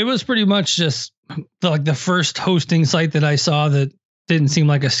 Yeah, it was pretty much just like the first hosting site that I saw that didn't seem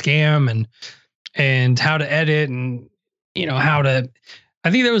like a scam and how to edit and how to.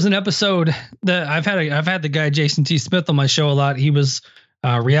 I think there was an episode that I've had the guy Jason T. Smith on my show a lot. He was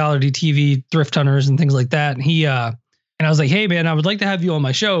reality TV thrift hunters and things like that. And and I was like, hey man, I would like to have you on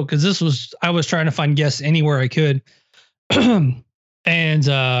my show because I was trying to find guests anywhere I could. And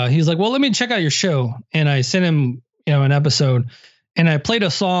he's like, well, let me check out your show. And I sent him an episode. And I played a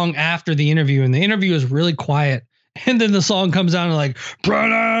song after the interview, and the interview is really quiet. And then the song comes down and like,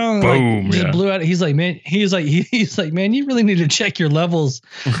 boom, just blew out. He's like, man, man, you really need to check your levels.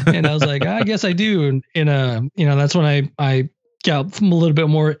 And I was like, I guess I do. And that's when I got a little bit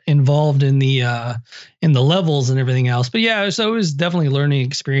more involved in the levels and everything else. But yeah, so it was definitely a learning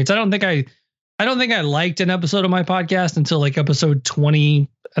experience. I don't think I liked an episode of my podcast until like episode 20.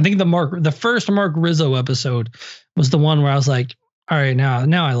 I think the first Mark Rizzo episode was the one where I was like, all right,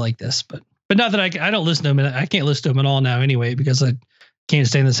 now I like this, but not that I don't listen to him, and I can't listen to him at all now anyway because I can't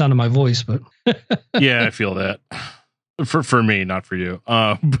stand the sound of my voice. But yeah, I feel that for me, not for you.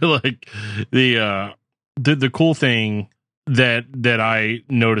 But like the cool thing that I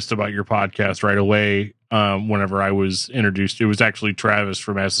noticed about your podcast right away, whenever I was introduced, it was actually Travis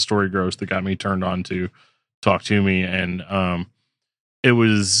from As the Story Grows that got me turned on to Talk to Me, and it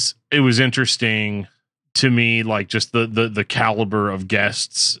was interesting to me, like just the caliber of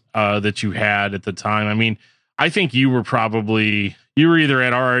guests that you had at the time. I mean, I think you were either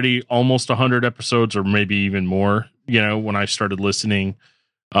at already almost 100 episodes or maybe even more, when I started listening.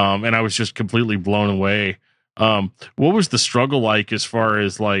 And I was just completely blown away. What was the struggle like as far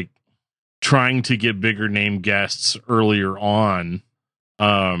as like trying to get bigger name guests earlier on?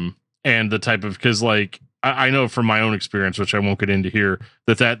 And the type of, because like, I know from my own experience, which I won't get into here,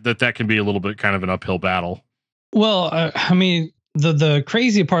 that can be a little bit kind of an uphill battle. Well, I mean, the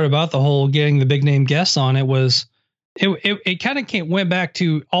crazy part about the whole getting the big name guests on it was it kind of went back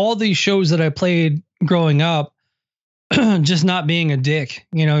to all these shows that I played growing up, just not being a dick.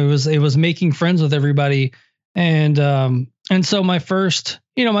 It was making friends with everybody, and so my first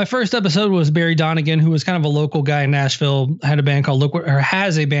episode was Barry Donegan, who was kind of a local guy in Nashville, has a band called Look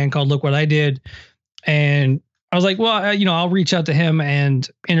What I Did. And I was like, well, I'll reach out to him and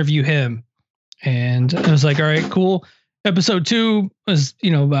interview him. And I was like, all right, cool. Episode 2 was,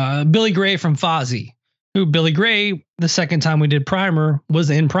 Billy Gray from Fozzy, who Billy Gray, the second time we did Primer,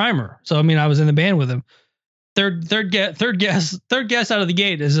 was in Primer. So, I mean, I was in the band with him. Third guest out of the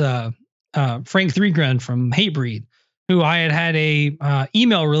gate is Frank Threegren from Hatebreed, who I had a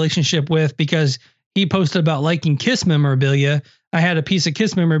email relationship with because he posted about liking Kiss memorabilia. I had a piece of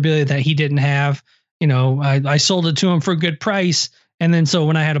Kiss memorabilia that he didn't have. I sold it to him for a good price. And then so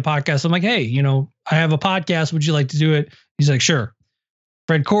when I had a podcast, I'm like, hey, I have a podcast. Would you like to do it? He's like, sure.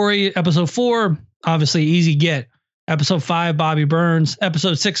 Fred Corey, episode 4, obviously easy get. Episode 5, Bobby Burns.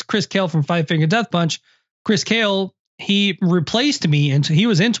 Episode 6, Chris Kale from Five Finger Death Punch. Chris Kale, he replaced me, and he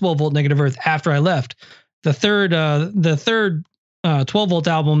was in 12 Volt Negative Earth after I left. The third 12 Volt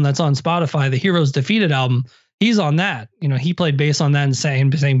album that's on Spotify, the Heroes Defeated album, he's on that. He played bass on that and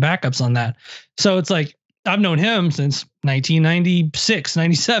sang backups on that. So it's like, I've known him since 1996,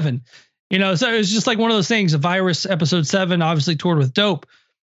 97. So it was just like one of those things. Virus episode 7 obviously toured with Dope.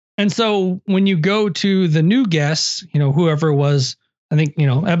 And so when you go to the new guests, whoever it was, I think,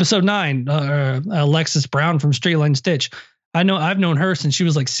 episode 9, Alexis Brown from Straight Line Stitch. I've known her since she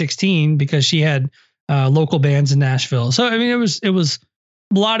was like 16 because she had local bands in Nashville. So, I mean, it was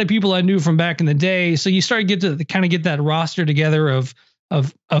a lot of people I knew from back in the day. So you start to get that roster together of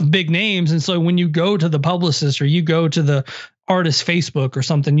big names. And so when you go to the publicist or you go to the artist Facebook or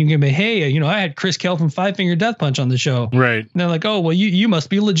something, you can be, hey, I had Chris Kell from Five Finger Death Punch on the show. Right. And they're like, oh, well, you must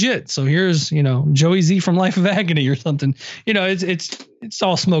be legit. So here's, Joey Z from Life of Agony or something. It's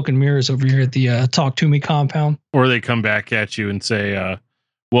all smoke and mirrors over here at the Talk to Me compound. Or they come back at you and say,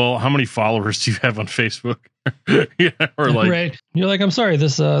 well, how many followers do you have on Facebook? Yeah, or like, right. You're like, I'm sorry,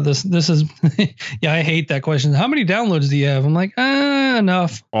 this is yeah, I hate that question. How many downloads do you have? I'm like,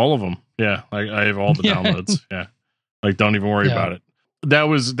 enough. all of them. Yeah, I have all the Yeah. downloads. Yeah, like don't even worry Yeah. about it. That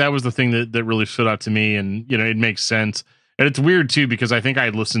was the thing that really stood out to me, and you know, it makes sense. And it's weird too because I think I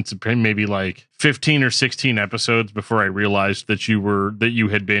listened to maybe like 15 or 16 episodes before I realized that you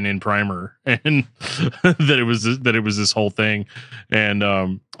had been in Primer and that it was this whole thing.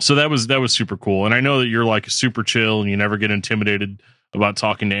 And so that was super cool. And I know that you're like super chill and you never get intimidated about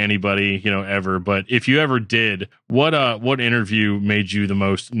talking to anybody, you know, ever. But if you ever did, what interview made you the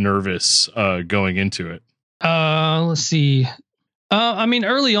most nervous going into it? Let's see. I mean,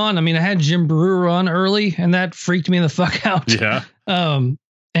 early on, I had Jim Brewer on early, and that freaked me the fuck out. Yeah. And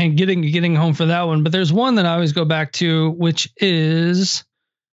getting home for that one. But there's one that I always go back to, which is,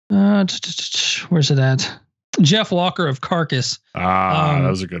 where's it at? Jeff Walker of Carcass. That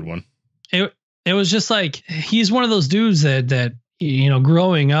was a good one. It was just like, he's one of those dudes that, you know,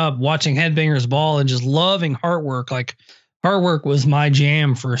 growing up watching Headbangers Ball and just loving Heartwork. Like Heartwork was my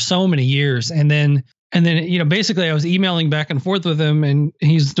jam for so many years. And then, you know, basically I was emailing back and forth with him and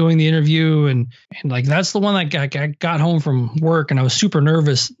he's doing the interview and like, that's the one that I got home from work and I was super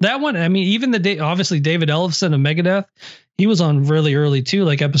nervous. That one, I mean, even the day, obviously David Ellefson of Megadeth, he was on really early too,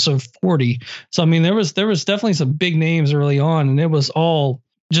 like episode 40. So, I mean, there was definitely some big names early on and it was all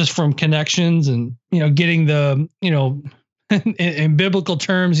just from connections and, you know, getting the, you know, in biblical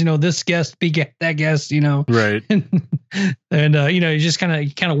terms, you know, this guest be that guest, you know, right. And you know, you just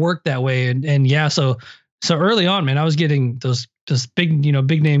kind of work that way. And yeah, so early on, man, I was getting those big, you know,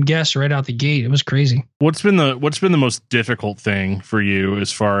 big name guests right out the gate. It was crazy. What's been the most difficult thing for you as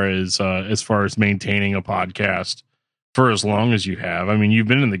far as maintaining a podcast for as long as you have? I mean, you've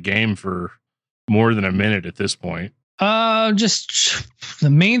been in the game for more than a minute at this point. Just the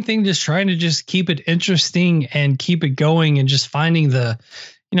main thing, just trying to just keep it interesting and keep it going and just finding the,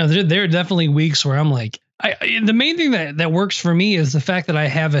 you know, there are definitely weeks where I'm like, the main thing that works for me is the fact that I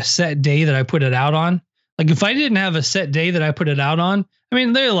have a set day that I put it out on. Like if I didn't have a set day that I put it out on, I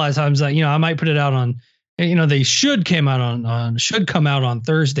mean, there are a lot of times that, you know, I might put it out on, you know, they should come out on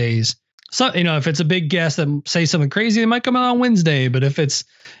Thursdays. So, you know, if it's a big guest that say something crazy, it might come out on Wednesday, but if it's,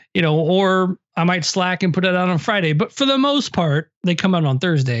 you know, or I might slack and put it out on Friday, but for the most part, they come out on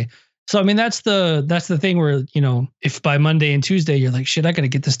Thursday. So, I mean, that's the thing where, you know, if by Monday and Tuesday, you're like, shit, I got to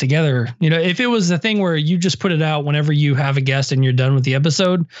get this together. You know, if it was the thing where you just put it out whenever you have a guest and you're done with the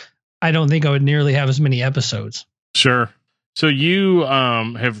episode, I don't think I would nearly have as many episodes. Sure. So you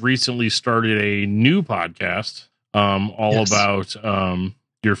have recently started a new podcast all about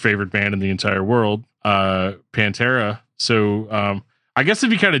your favorite band in the entire world, Pantera. So I guess it'd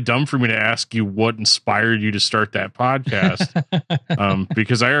be kind of dumb for me to ask you what inspired you to start that podcast,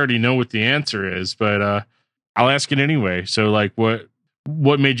 because I already know what the answer is, but I'll ask it anyway. So like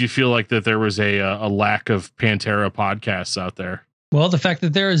what made you feel like that there was a lack of Pantera podcasts out there? Well, the fact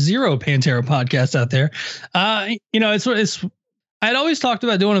that there are 0 Pantera podcasts out there, you know, it's, I'd always talked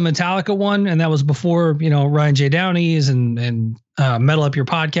about doing a Metallica one, and that was before, you know, Ryan J. Downey's and Metal Up Your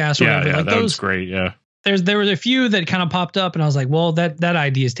Podcast. Or whatever. Yeah, like that was great. Yeah. There was a few that kind of popped up and I was like, well, that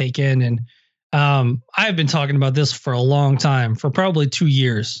idea is taken. And I've been talking about this for a long time, for probably 2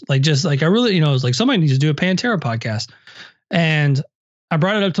 years. Like, just like, I really, you know, it's like somebody needs to do a Pantera podcast. And I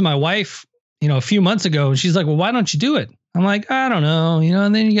brought it up to my wife, you know, a few months ago, and she's like, well, why don't you do it? I'm like, I don't know, you know,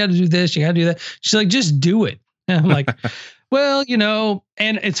 and then you got to do this, you got to do that. She's like, just do it. And I'm like, well, you know,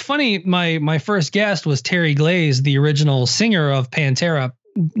 and it's funny. My first guest was Terry Glaze, the original singer of Pantera.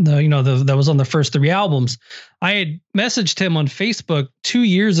 That was on the first 3 albums. I had messaged him on Facebook 2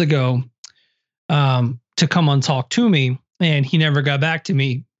 years ago to come on Talk to Me, and he never got back to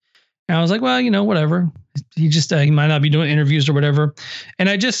me. And I was like, well, you know, whatever. He just he might not be doing interviews or whatever. And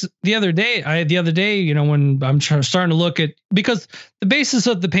I just the other day, you know, when I'm starting to look at, because the basis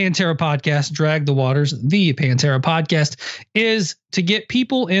of the Pantera podcast, Drag the Waters, the Pantera podcast, is to get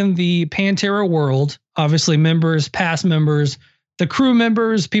people in the Pantera world, obviously members, past members, the crew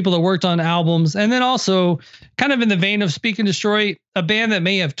members, people that worked on albums, and then also kind of in the vein of Speak and Destroy, a band that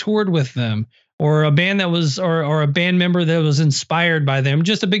may have toured with them, or a band that was, or a band member that was inspired by them,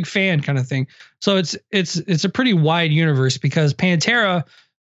 just a big fan kind of thing. So it's a pretty wide universe, because Pantera,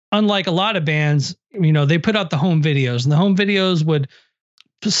 unlike a lot of bands, you know, they put out the home videos, and the home videos would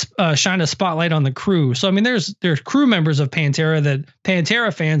shine a spotlight on the crew. So I mean, there's crew members of Pantera that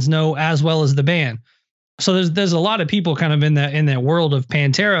Pantera fans know as well as the band. So there's a lot of people kind of in that world of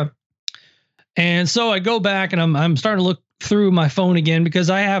Pantera. And so I go back and I'm starting to look through my phone again, because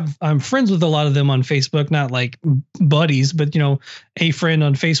I'm friends with a lot of them on Facebook, not like buddies, but you know, a friend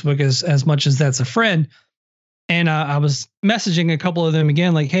on Facebook as much as that's a friend. And I was messaging a couple of them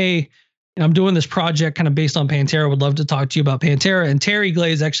again, like, hey, I'm doing this project kind of based on Pantera. Would love to talk to you about Pantera. And Terry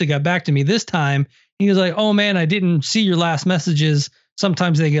Glaze actually got back to me this time. He was like, oh man, I didn't see your last messages.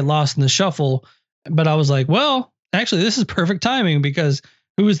 Sometimes they get lost in the shuffle. But I was like, well, actually, this is perfect timing, because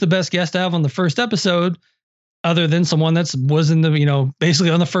who was the best guest to have on the first episode other than someone that was in the,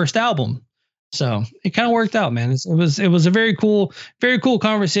 basically on the first album. So it kind of worked out, man. It was a very cool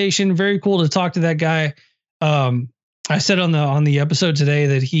conversation. Very cool to talk to that guy. I said on the episode today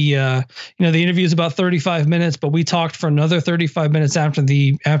that he, the interview is about 35 minutes, but we talked for another 35 minutes after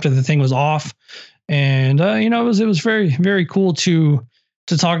the thing was off. And, it was very, very cool to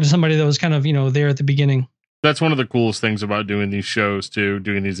talk to somebody that was kind of, there at the beginning. That's one of the coolest things about doing these shows too,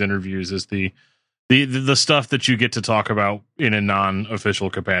 doing these interviews, is the stuff that you get to talk about in a non-official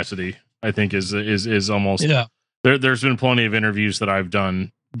capacity. I think is almost, there's been plenty of interviews that I've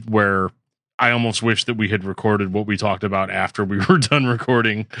done where I almost wish that we had recorded what we talked about after we were done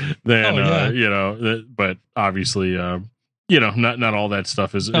recording. But obviously, not all that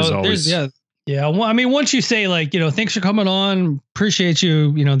stuff is always. Yeah. Well, I mean, once you say like, thanks for coming on, appreciate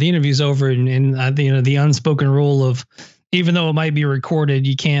you, the interview's over, and the unspoken rule of, even though it might be recorded,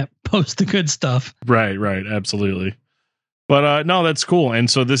 you can't post the good stuff. Right. Absolutely. But no, that's cool. And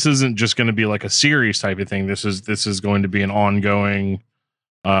so this isn't just going to be like a series type of thing. This is going to be an ongoing.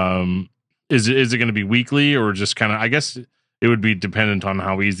 Is it going to be weekly, or just kind of? I guess it would be dependent on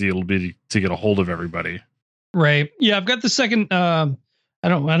how easy it'll be to get a hold of everybody. Right. Yeah, I've got the second. I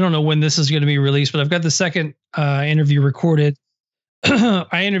don't know when this is going to be released, but I've got the second interview recorded.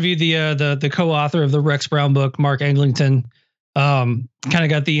 I interviewed the co-author of the Rex Brown book, Mark Eglinton. Kind of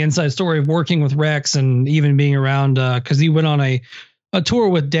got the inside story of working with Rex and even being around, because he went on a tour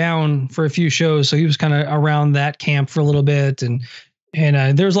with Down for a few shows, so he was kind of around that camp for a little bit, and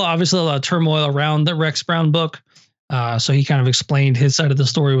there's obviously a lot of turmoil around the Rex Brown book, so he kind of explained his side of the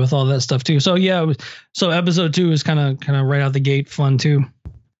story with all that stuff too. So yeah, so episode 2 is kind of right out the gate fun too.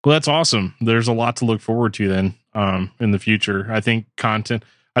 Well, that's awesome. There's a lot to look forward to then in the future. I think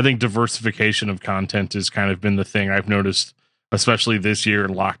diversification of content has kind of been the thing I've noticed, especially this year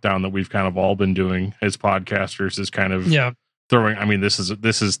in lockdown, that we've kind of all been doing as podcasters, is kind of throwing. I mean, this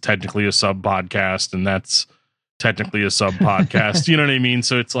is technically a sub podcast, and that's technically a sub podcast. You know what I mean?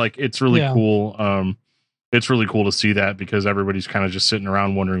 So it's like, it's really cool. It's really cool to see that, because everybody's kind of just sitting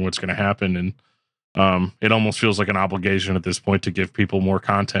around wondering what's going to happen. And it almost feels like an obligation at this point to give people more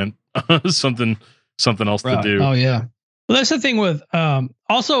content, something else to do. Oh yeah. Well, that's the thing with,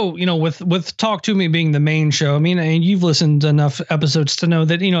 also, with Talk to Me being the main show. I mean, and you've listened to enough episodes to know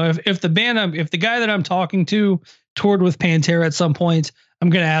that, if the guy that I'm talking to toured with Pantera at some point, I'm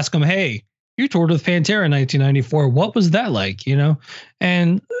going to ask him, hey, you toured with Pantera in 1994. What was that like?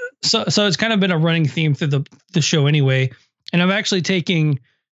 And so it's kind of been a running theme through the show anyway. And I'm actually taking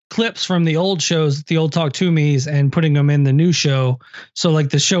clips from the old shows, the old Talk to Me's, and putting them in the new show. So like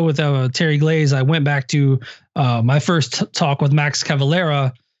the show with Terry Glaze, I went back to my first talk with Max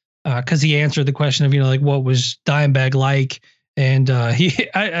Cavalera, because he answered the question of, what was Dimebag like? And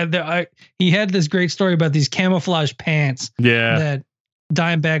he had this great story about these camouflage pants that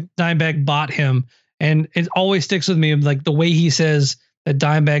Dimebag bought him, and it always sticks with me, like the way he says that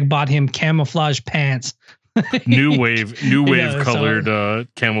Dimebag bought him camouflage pants. new wave colored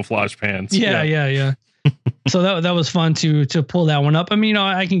camouflage pants. Yeah. So that was fun to pull that one up. I mean,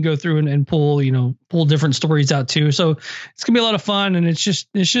 I can go through and pull different stories out too. So it's gonna be a lot of fun, and it's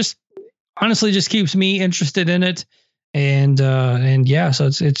just honestly just keeps me interested in it. And yeah, so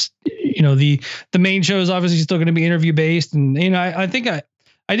it's the main show is obviously still going to be interview based, and I think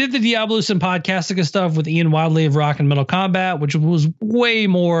I did the Diabolus and Podcastica stuff with Ian Wadley of Rock and Metal Combat, which was way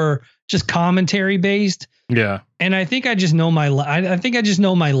more just commentary based. Yeah. And I think I just know I think I just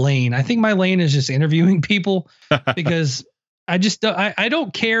know my lane. I think my lane is just interviewing people, because I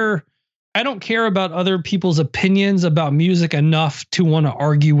don't care. I don't care about other people's opinions about music enough to want to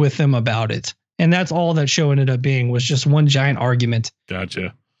argue with them about it. And that's all that show ended up being, was just one giant argument.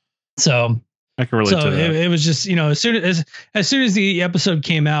 Gotcha. So I can relate to that. It was just, as soon as the episode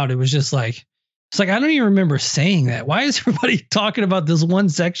came out, it was just like, I don't even remember saying that. Why is everybody talking about this one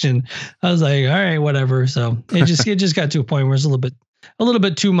section? I was like, all right, whatever. So it just got to a point where it's a little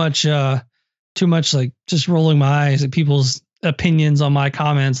bit too much like just rolling my eyes at people's opinions on my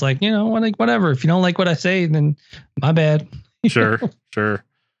comments. Like, whatever. If you don't like what I say, then my bad. Sure.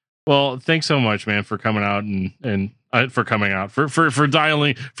 Well, thanks so much, man, for coming out for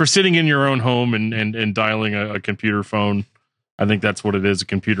dialing, for sitting in your own home and dialing a computer phone. I think that's what it is, a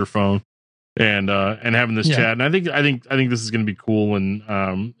computer phone, and having this chat. And I think this is going to be cool.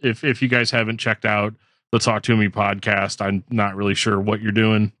 And if you guys haven't checked out the Talk To Me podcast. I'm not really sure what you're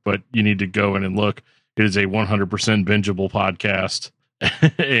doing, but you need to go in and look. It is a 100% bingeable podcast,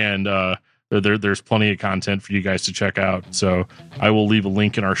 and there's plenty of content for you guys to check out. So I will leave a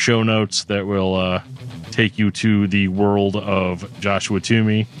link in our show notes that will take you to the world of Joshua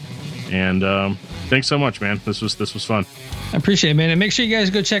Toomey. And thanks so much, man. This was fun. I appreciate it, man. And make sure you guys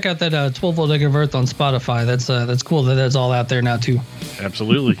go check out that 12-volt Earth on Spotify. That's cool that that's all out there now too.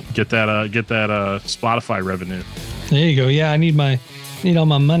 Absolutely. Get that Spotify revenue. There you go. Yeah, I need all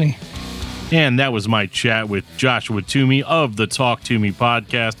my money. And that was my chat with Joshua Toomey of the Talk To Me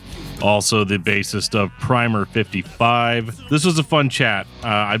podcast, also the bassist of Primer 55. This was a fun chat.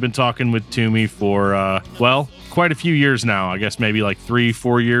 I've been talking with Toomey for, quite a few years now. I guess maybe like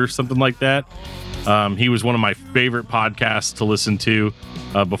 3-4 years, something like that. He was one of my favorite podcasts to listen to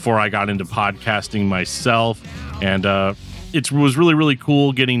before I got into podcasting myself. And it was really, really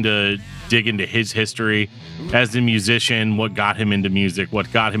cool getting to dig into his history as a musician, what got him into music,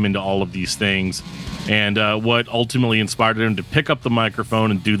 what got him into all of these things, and what ultimately inspired him to pick up the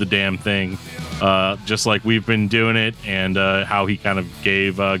microphone and do the damn thing, just like we've been doing it, and how he kind of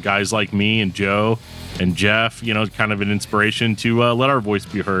gave guys like me and Joe and Jeff, kind of an inspiration to let our voice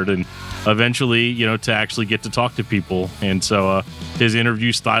be heard, and eventually, to actually get to talk to people. And so his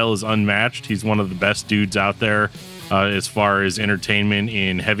interview style is unmatched. He's one of the best dudes out there as far as entertainment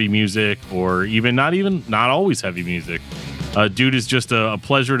in heavy music, or not always heavy music. Dude is just a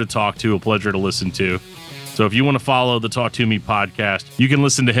pleasure to talk to, a pleasure to listen to. So if you want to follow the Talk To Me podcast, you can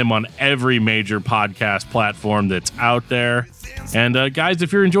listen to him on every major podcast platform that's out there. And guys,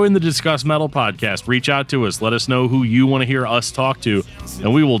 if you're enjoying the Discuss Metal podcast, reach out to us. Let us know who you want to hear us talk to,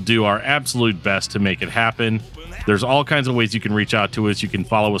 and we will do our absolute best to make it happen. There's all kinds of ways you can reach out to us. You can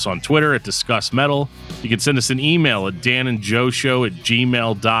follow us on Twitter at Discuss Metal. You can send us an email at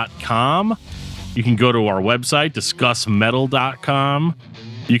danandjoeshow@gmail.com. You can go to our website, discussmetal.com.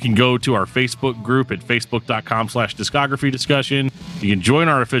 You can go to our Facebook group at facebook.com/discography discussion. You can join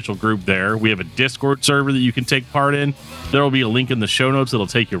our official group there. We have a Discord server that you can take part in. There will be a link in the show notes that'll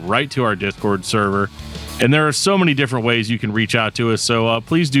take you right to our Discord server. And there are so many different ways you can reach out to us, so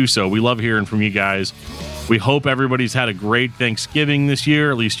please do so. We love hearing from you guys. We hope everybody's had a great Thanksgiving this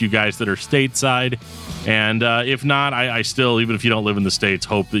year, at least you guys that are stateside. And if not, I still, even if you don't live in the States,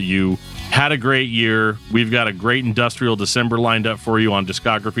 hope that you had a great year. We've got a great industrial December lined up for you on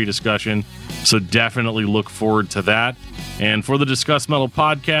Discography Discussion, so definitely look forward to that. And for the Discuss Metal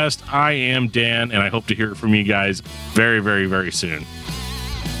podcast, I am Dan, and I hope to hear from you guys very, very, very soon.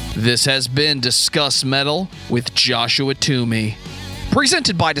 This has been Discuss Metal with Joshua Toomey,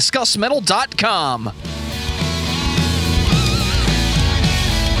 presented by DiscussMetal.com.